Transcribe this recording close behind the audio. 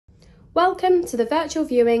Welcome to the virtual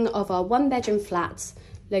viewing of our one-bedroom flat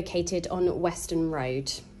located on Western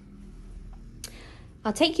Road.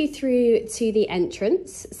 I'll take you through to the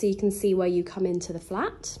entrance so you can see where you come into the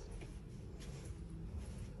flat.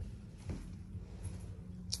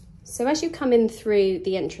 So as you come in through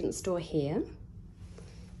the entrance door here,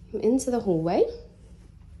 into the hallway,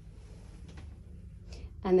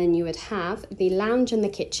 and then you would have the lounge and the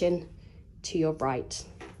kitchen to your right.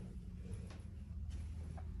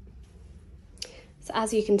 So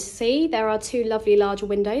as you can see, there are two lovely large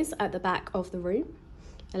windows at the back of the room,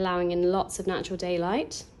 allowing in lots of natural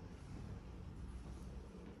daylight.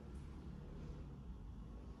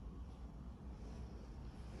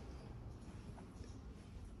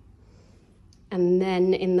 And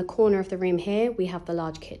then in the corner of the room here, we have the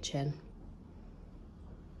large kitchen.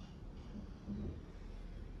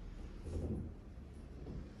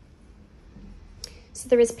 So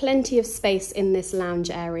there is plenty of space in this lounge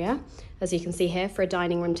area, as you can see here, for a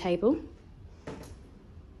dining room table,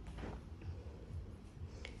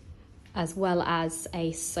 as well as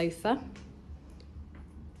a sofa,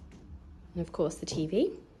 and of course the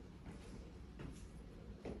TV.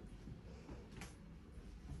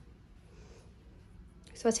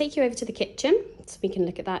 So I'll take you over to the kitchen so we can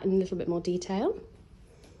look at that in a little bit more detail.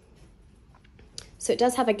 So it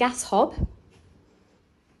does have a gas hob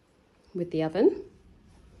with the oven.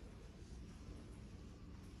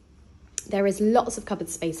 There is lots of cupboard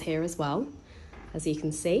space here as well, as you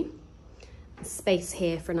can see. Space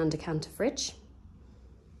here for an under-counter fridge.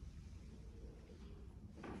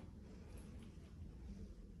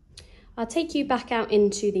 I'll take you back out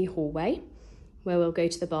into the hallway, where we'll go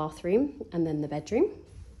to the bathroom and then the bedroom.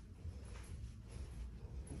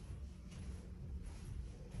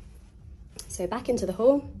 So back into the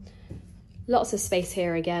hall, lots of space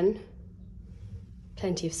here again,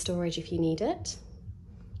 plenty of storage if you need it.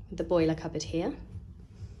 The boiler cupboard here.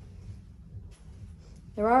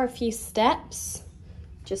 There are a few steps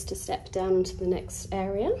just to step down to the next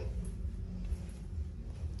area.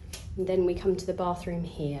 And then we come to the bathroom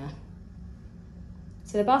here.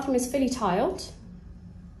 So the bathroom is fully tiled.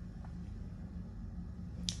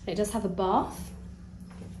 It does have a bath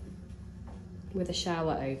with a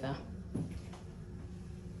shower over,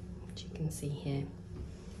 which you can see here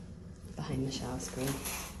behind the shower screen.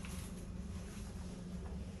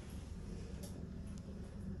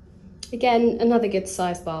 Again, another good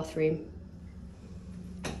sized bathroom.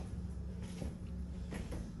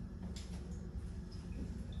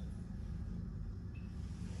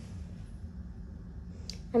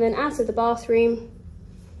 And then out of the bathroom,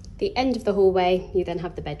 the end of the hallway, you then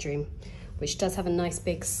have the bedroom, which does have a nice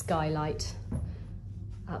big skylight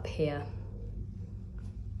up here.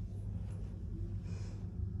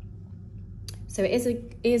 So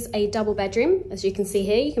it is a double bedroom. As you can see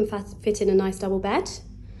here, you can fit in a nice double bed.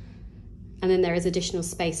 And then there is additional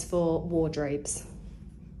space for wardrobes.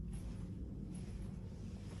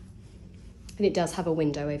 And it does have a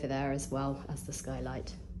window over there as well as the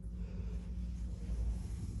skylight.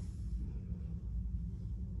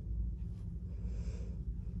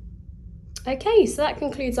 Okay, so that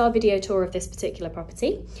concludes our video tour of this particular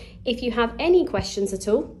property. If you have any questions at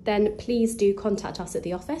all, then please do contact us at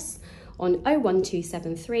the office on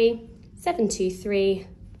 01273 723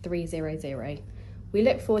 300. We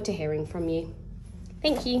look forward to hearing from you.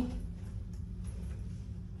 Thank you.